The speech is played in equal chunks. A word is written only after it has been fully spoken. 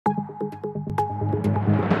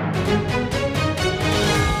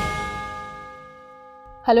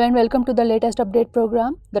Hello and welcome to the latest update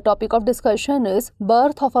program. The topic of discussion is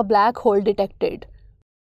birth of a black hole detected.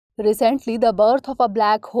 Recently, the birth of a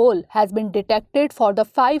black hole has been detected for the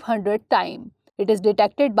 500th time. It is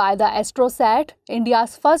detected by the AstroSat,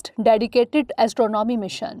 India's first dedicated astronomy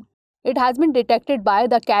mission. It has been detected by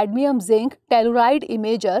the cadmium zinc telluride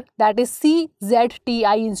imager, that is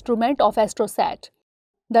CZTI instrument of AstroSat.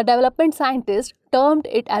 The development scientists termed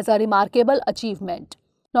it as a remarkable achievement.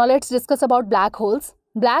 Now let's discuss about black holes.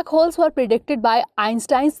 Black holes were predicted by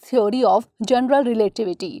Einstein's theory of general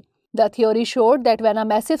relativity. The theory showed that when a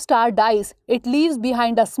massive star dies, it leaves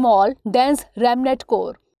behind a small, dense remnant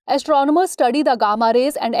core. Astronomers study the gamma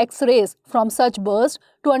rays and X-rays from such bursts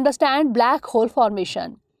to understand black hole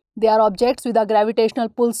formation. They are objects with a gravitational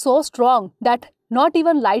pull so strong that not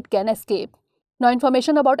even light can escape. Now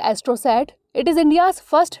information about AstroSat. It is India's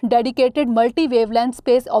first dedicated multi-wavelength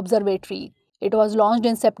space observatory. It was launched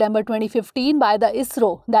in September 2015 by the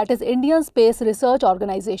ISRO, that is Indian Space Research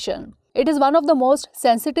Organization. It is one of the most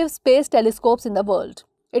sensitive space telescopes in the world.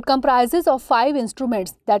 It comprises of 5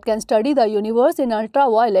 instruments that can study the universe in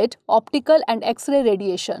ultraviolet, optical and X-ray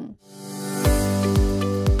radiation.